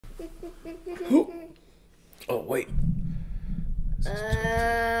Oh, wait.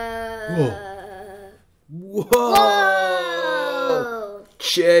 Whoa. Whoa!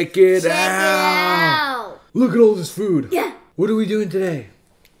 Check it out. Look at all this food. Yeah. What are we doing today?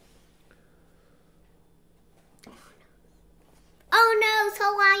 Oh no, it's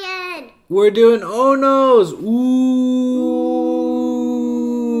Hawaiian. We're doing Onos.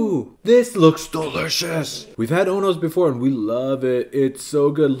 Ooh. This looks delicious. We've had Onos before and we love it. It's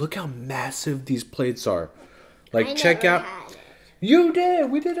so good. Look how massive these plates are. Like, check out. Had it. You did.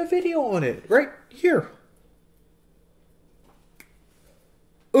 We did a video on it right here.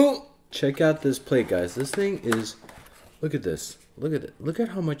 Oh, check out this plate, guys. This thing is, look at this. Look at it. Look at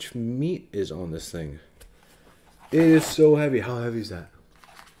how much meat is on this thing. It is so heavy. How heavy is that?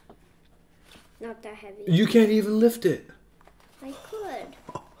 Not that heavy. You can't even lift it. I could.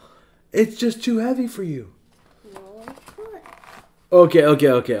 It's just too heavy for you. No, I could.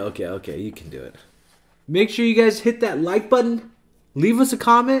 Okay. You can do it. Make sure you guys hit that like button. Leave us a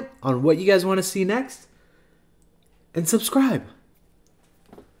comment on what you guys want to see next. And subscribe.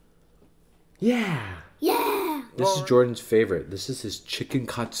 Yeah. Yeah. This is Jordan's favorite. This is his chicken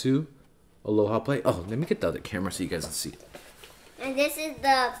katsu aloha plate. Oh, let me get the other camera so you guys can see. And this is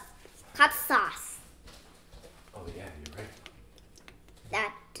the hot sauce. Oh yeah, you're right.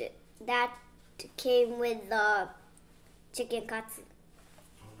 That came with the chicken katsu.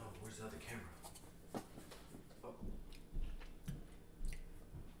 Oh no, where's the other camera? Oh.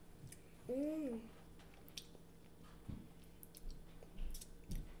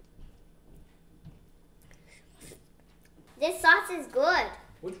 This sauce is good.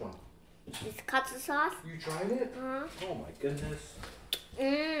 Which one? This katsu sauce. You tried it? Uh-huh. Oh my goodness.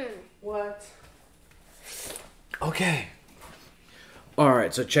 Mmm. What? Okay.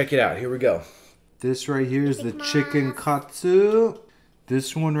 Alright, so check it out. Here we go. This right here is the chicken katsu.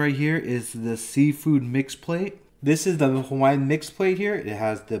 This one right here is the seafood mix plate. This is the Hawaiian mix plate here. It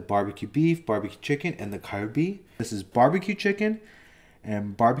has the barbecue beef, barbecue chicken, and the kalbi. This is barbecue chicken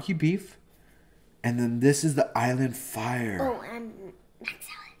and barbecue beef. And then this is the island fire. Oh, and mac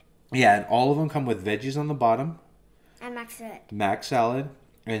salad. Yeah, and all of them come with veggies on the bottom. And mac salad. Mac salad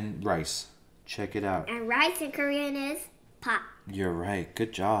and rice. Check it out. And rice in Korean is pat. You're right.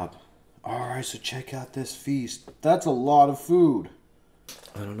 Good job. Alright, so check out this feast. That's a lot of food.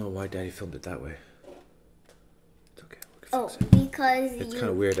 I don't know why Daddy filmed it that way. It's okay. We can fix it. Because It's kind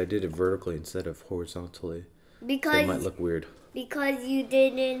of weird. I did it vertically instead of horizontally. So because it might look weird. because you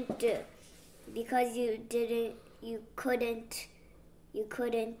didn't you couldn't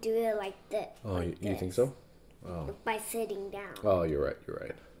do it like this. Oh, like you think this, so? Oh. by sitting down. Oh, you're right. You're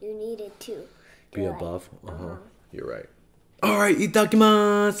right. You needed to Be do like- above? Uh-huh. You're right. Alright,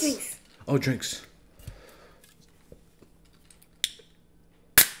 itadakimasu! Drinks. Oh, drinks.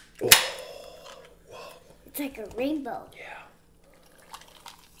 Oh. It's like a rainbow. Yeah.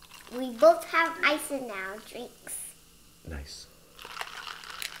 We both have ice in now. Drinks. Nice.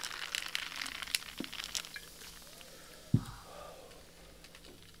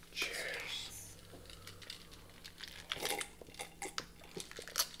 Cheers.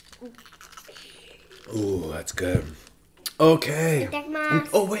 Ooh, that's good. Okay. Itadakimasu.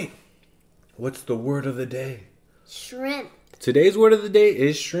 Oh, wait. What's the word of the day? Shrimp. Today's word of the day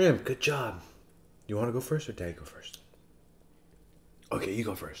is shrimp. Good job. You want to go first or Dad go first? Okay, you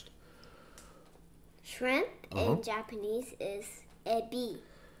go first. Shrimp in Japanese is ebi.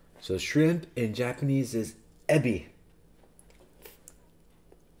 So shrimp in Japanese is ebi.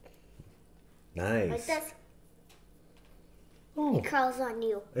 Nice. Like this. Oh, It curls on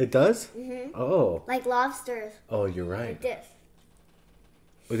you. it does? Mhm. Oh. Like lobsters. Oh, you're right. Like this.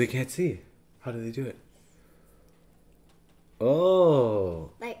 Oh, they can't see. How do they do it?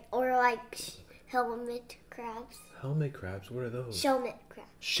 Oh. Like helmet crabs. Helmet crabs. What are those? Shellmet crabs.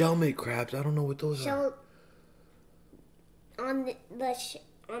 Shellmate crabs. I don't know what those are. Shell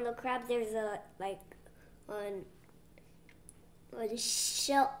on the crab there's a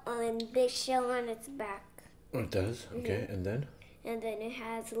big shell on its back, Oh, it does? Okay, and then? and then it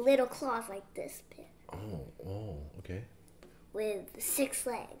has little claws like this big Oh, okay. with 6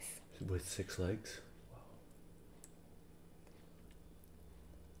 legs. With 6 legs? Wow.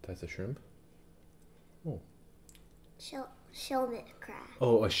 That's a shrimp? Oh. Shellmet crab.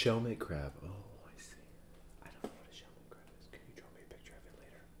 Oh, a shellmate crab. Oh, I see. I don't know what a shellmate crab is. Can you draw me a picture of it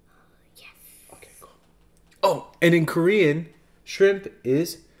later? Yes. Okay, cool. Oh, and in Korean, shrimp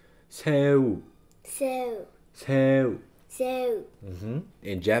is 새우. So.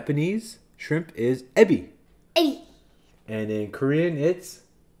 In Japanese, shrimp is ebi. Ebi. And in Korean, it's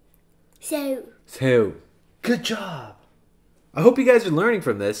So. 새우. Good job. I hope you guys are learning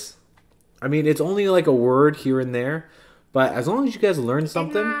from this. I mean, it's only like a word here and there, but as long as you guys learn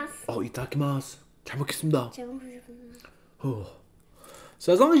something. Oh, itadakimasu. 잘 먹겠습니다. Oh.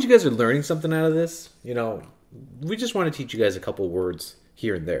 So as long as you guys are learning something out of this, you know, we just want to teach you guys a couple words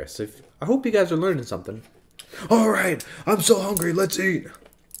here and there. So I hope you guys are learning something. All right, I'm so hungry. Let's eat.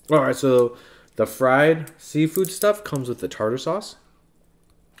 All right, so the fried seafood stuff comes with the tartar sauce.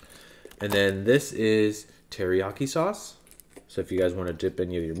 And then this is teriyaki sauce. So if you guys want to dip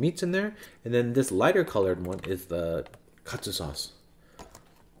any of your meats in there. And then this lighter colored one is the katsu sauce.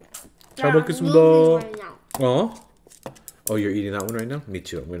 잘 먹겠습니다. Right now. Oh. Oh, you're eating that one right now? Me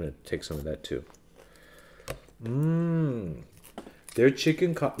too. I'm going to take some of that too. Their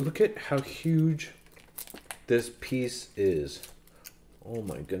chicken look at how huge this piece is. Oh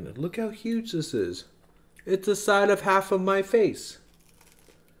my goodness. Look how huge this is. It's the size of half of my face.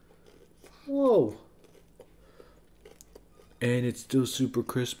 Whoa. And it's still super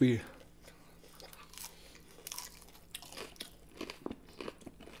crispy.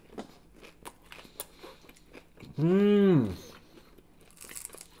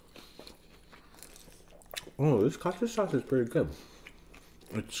 Oh, this katsu sauce is pretty good.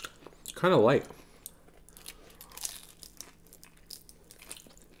 It's kind of light.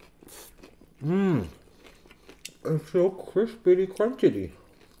 It's so crispy, crunchy.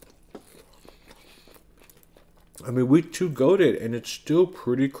 I mean, we chewed it, and it's still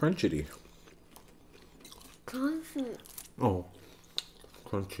pretty crunchy. Crunchy. Oh,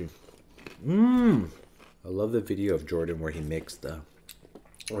 crunchy. I love the video of Jordan where he makes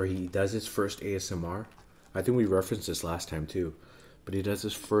or he does his first ASMR. I think we referenced this last time too, but he does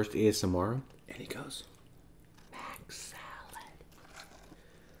his first ASMR, and he goes, Mac salad,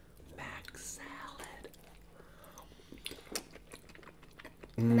 Mac salad.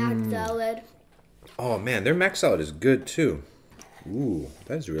 Mac salad. Oh man, their mac salad is good too. Ooh,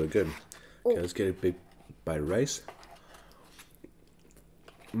 that's really good. Okay, let's get a big bite of rice.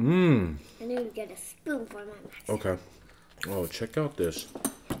 I need to get a spoon for my mac salad. Okay. Oh, check out this.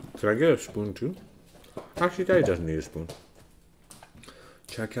 Can I get a spoon too? Actually, Daddy doesn't need a spoon.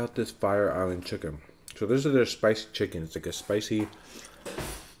 Check out this Fire Island chicken. So this is their spicy chicken. It's like a spicy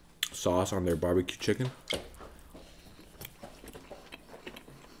sauce on their barbecue chicken.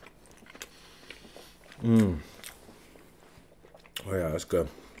 Oh yeah, that's good.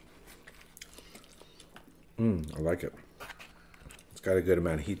 I like it. It's got a good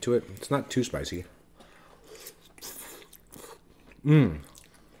amount of heat to it. It's not too spicy.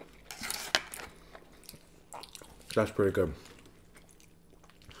 That's pretty good.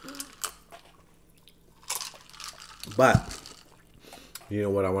 But you know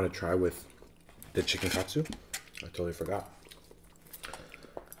what I want to try with the chicken katsu? I totally forgot.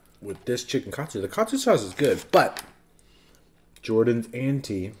 With this chicken katsu, the katsu sauce is good, but Jordan's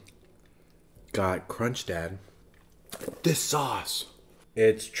auntie got Crunch Dad this sauce.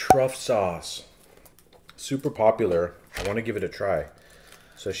 It's truff sauce. Super popular. I want to give it a try.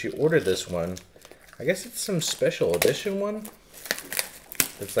 So she ordered this one. I guess it's some special edition one.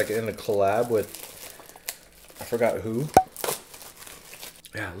 It's like in a collab with, I forgot who.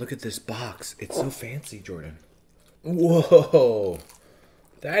 Yeah, look at this box. It's so fancy, Jordan. Whoa.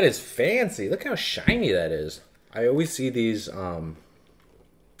 That is fancy. Look how shiny that is. I always see these on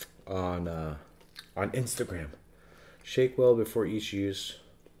Instagram. Shake well before each use.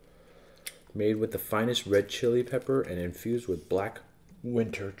 Made with the finest red chili pepper and infused with black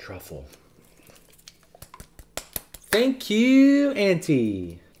winter truffle. Thank you,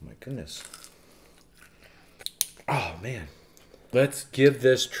 Auntie. Oh my goodness. Oh man. Let's give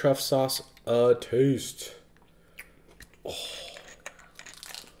this truff sauce a taste. Oh.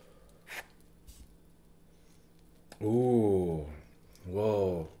 Ooh.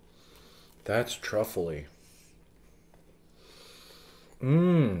 Whoa. That's truffly.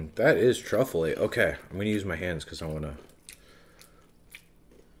 That is truffly. Okay, I'm gonna use my hands because I wanna.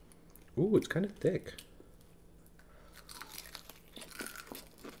 Ooh, it's kind of thick.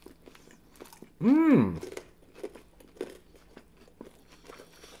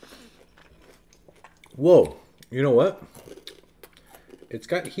 Whoa. You know what? It's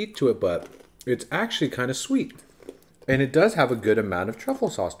got heat to it, but it's actually kind of sweet. And it does have a good amount of truffle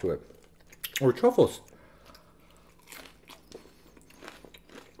sauce to it. Or truffles.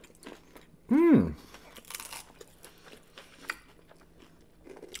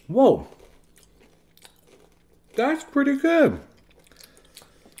 Whoa. That's pretty good.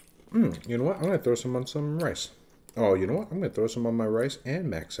 You know what? I'm going to throw some on some rice. Oh, you know what? I'm going to throw some on my rice and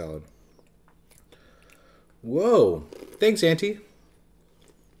mac salad. Whoa. Thanks, Auntie.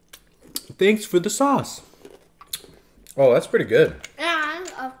 Thanks for the sauce. Oh, that's pretty good. And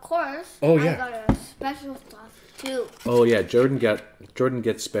of course, Oh, I yeah. got a special stuff too. Oh yeah, Jordan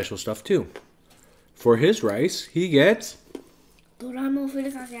gets special stuff too. For his rice, he gets Doraemon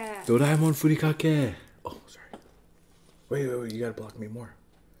furikake. Doraemon furikake. Oh, sorry. Wait, you gotta block me more.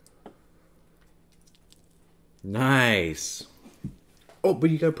 Nice. Oh,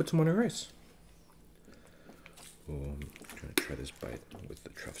 but you gotta put some on your rice. Oh, I'm trying to try this bite with the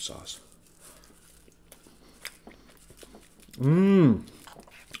truff sauce. Mmm.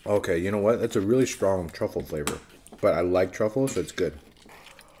 Okay, you know what? That's a really strong truffle flavor. But I like truffle, so it's good.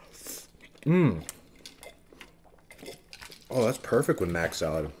 Mmm. Oh, that's perfect with mac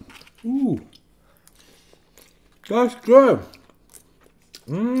salad. Ooh. That's good.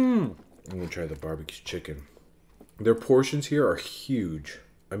 Mmm. I'm gonna try the barbecue chicken. Their portions here are huge.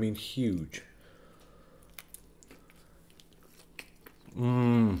 I mean, huge.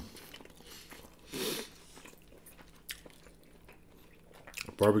 Mmm.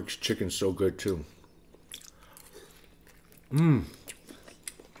 Barbecue chicken's so good too. Mmm.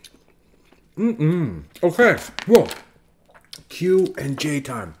 Mm-mm. Okay. Whoa. Q and J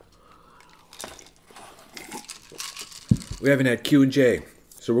time. We haven't had Q and J.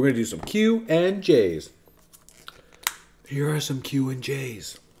 So we're going to do some Q and J's. Here are some Q and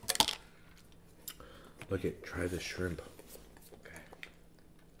J's. Look at, try the shrimp. Okay.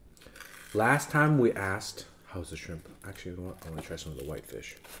 Last time we asked, how's the shrimp? Actually, you know what? I want to try some of the white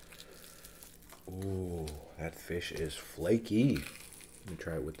fish. Ooh, that fish is flaky. Let me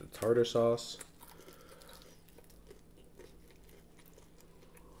try it with the tartar sauce.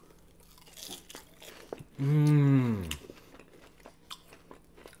 Mmm.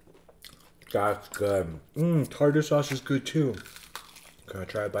 That's good. Mmm, tartar sauce is good too. Can I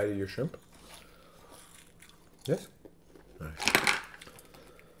try a bite of your shrimp? Yes? Nice.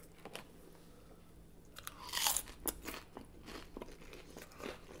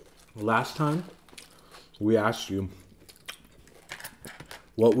 Last time, we asked you,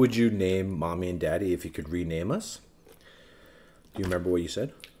 what would you name Mommy and Daddy if you could rename us? Do you remember what you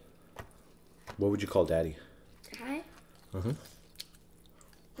said? What would you call Daddy? Hi. Uh-huh.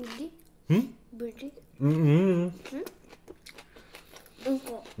 Birdie. Hmm? Birdie. Mm-hmm.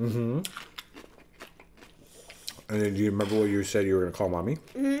 Uncle. Mm-hmm. And then do you remember what you said you were going to call Mommy?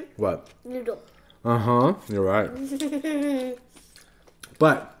 Mm-hmm. What? Noodle. Uh-huh. You're right.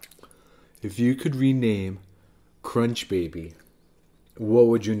 But if you could rename Crunch Baby, what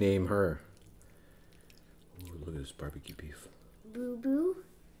would you name her? Ooh, look at this barbecue beef. Boo Boo.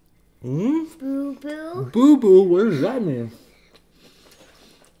 Hmm? Boo Boo. Boo Boo? What does that mean?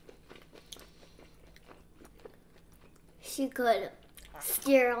 She could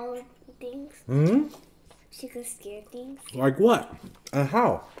scare all things. Hmm? She could scare things. Like what? And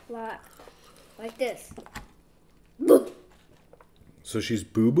how? Like this. Boo. So she's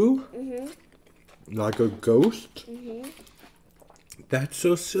Boo Boo? Mm-hmm. Like a ghost? Mm-hmm. That's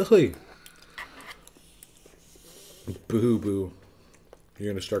so silly. Boo Boo.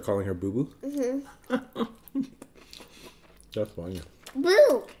 You're going to start calling her Boo Boo? Mm-hmm. That's funny.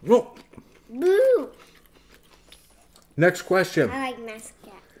 Boo. Oh, Boo. next question. I like Max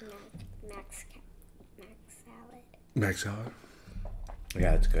salad. Mac salad?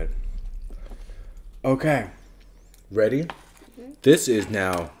 Yeah, it's good. Okay. Ready? Mm-hmm. This is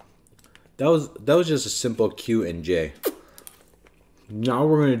now... That was just a simple Q and J. Now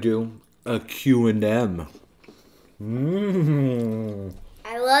we're going to do a Q and M. Mmm.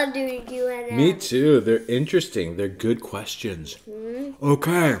 I love doing Q&A. Me too. They're interesting. They're good questions. Mm-hmm.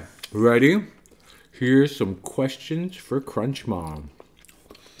 Okay. Ready? Here's some questions for Crunch Mom.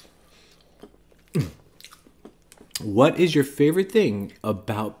 What is your favorite thing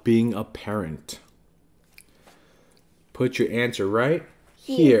about being a parent? Put your answer right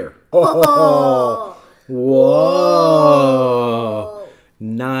here. Oh. Whoa.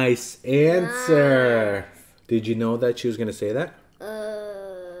 Nice answer. Nice. Did you know that she was going to say that?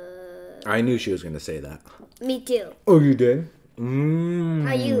 I knew she was going to say that. Me too. Oh, you did? Mmm.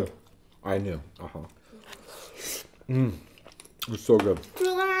 Are you? I knew. Uh-huh. Mmm. It's so good.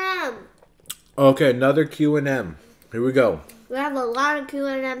 Q&M. Okay, another Q&M. Here we go. We have a lot of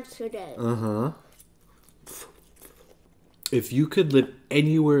Q&Ms today. Uh-huh. If you could live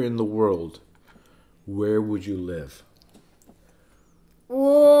anywhere in the world, where would you live?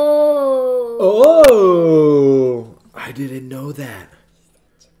 Whoa. Oh! I didn't know that.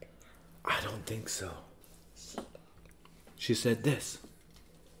 I don't think so. She said this.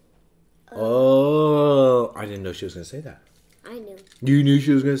 Oh, I didn't know she was going to say that. I knew. You knew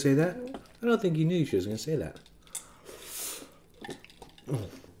she was going to say that? I don't think you knew she was going to say that.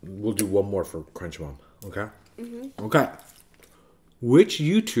 We'll do one more for Crunch Mom, okay? Okay. Which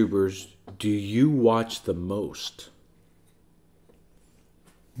YouTubers do you watch the most?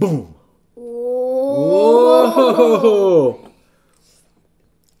 Boom. Whoa.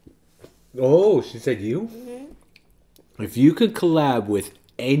 Oh, she said you? If you could collab with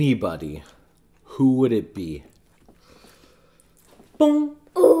anybody, who would it be? Boom.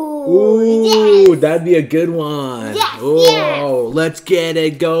 Ooh, Ooh, yes. that'd be a good one. Yes, oh, let's get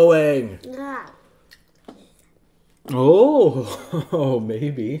it going. Yeah. Oh,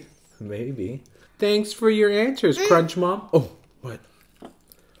 maybe. Thanks for your answers, Crunch Mom. Oh, what?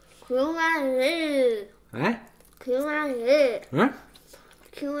 Q&D. Huh? Q&D. Huh?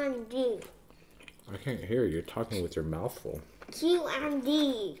 Q&D. I can't hear you. You're talking with your mouth full.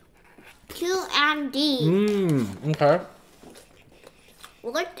 Q&D. Q&D. Okay.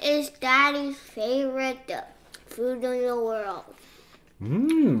 What is Daddy's favorite food in the world?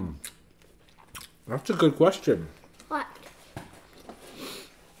 That's a good question. What?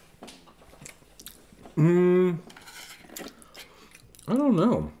 I don't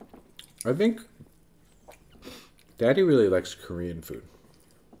know. I think Daddy really likes Korean food.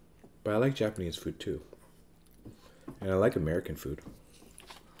 But I like Japanese food too. And I like American food.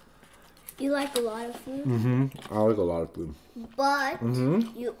 You like a lot of food? I like a lot of food. But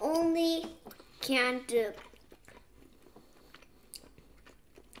you only can do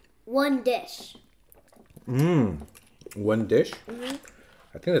one dish. One dish? I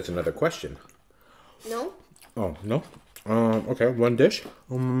think that's another question. No? Oh, no? Okay, one dish.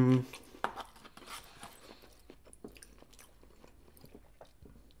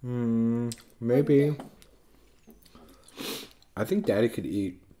 Maybe. I think Daddy could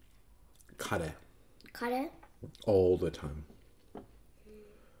eat kare Kare? all the time.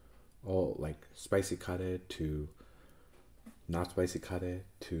 All like spicy kare to not spicy kare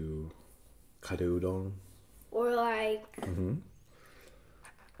to kare udon. Or like ramen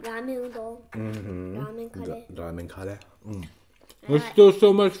udon. Ramen kare. Ramen kare. There's still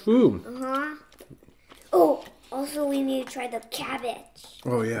so much food. Oh, also we need to try the cabbage.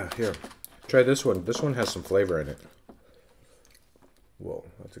 Oh yeah, here. Try this one. This one has some flavor in it. Whoa,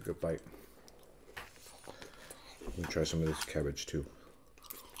 that's a good bite. Let me try some of this cabbage too.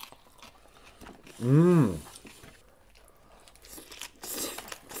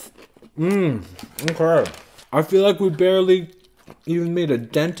 Okay. I feel like we barely even made a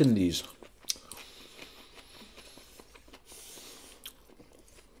dent in these.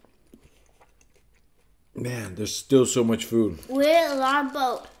 Man, there's still so much food. We ate a lot,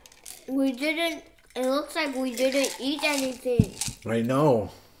 but it looks like we didn't eat anything. I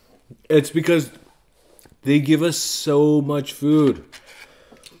know. It's because they give us so much food.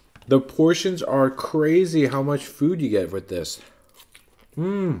 The portions are crazy how much food you get with this.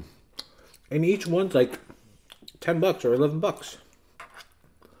 And each one's like $10 or $11.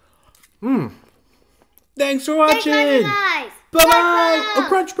 Thanks for watching. Thanks, guys. Bye-bye. Oh,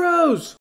 Crunch Bros.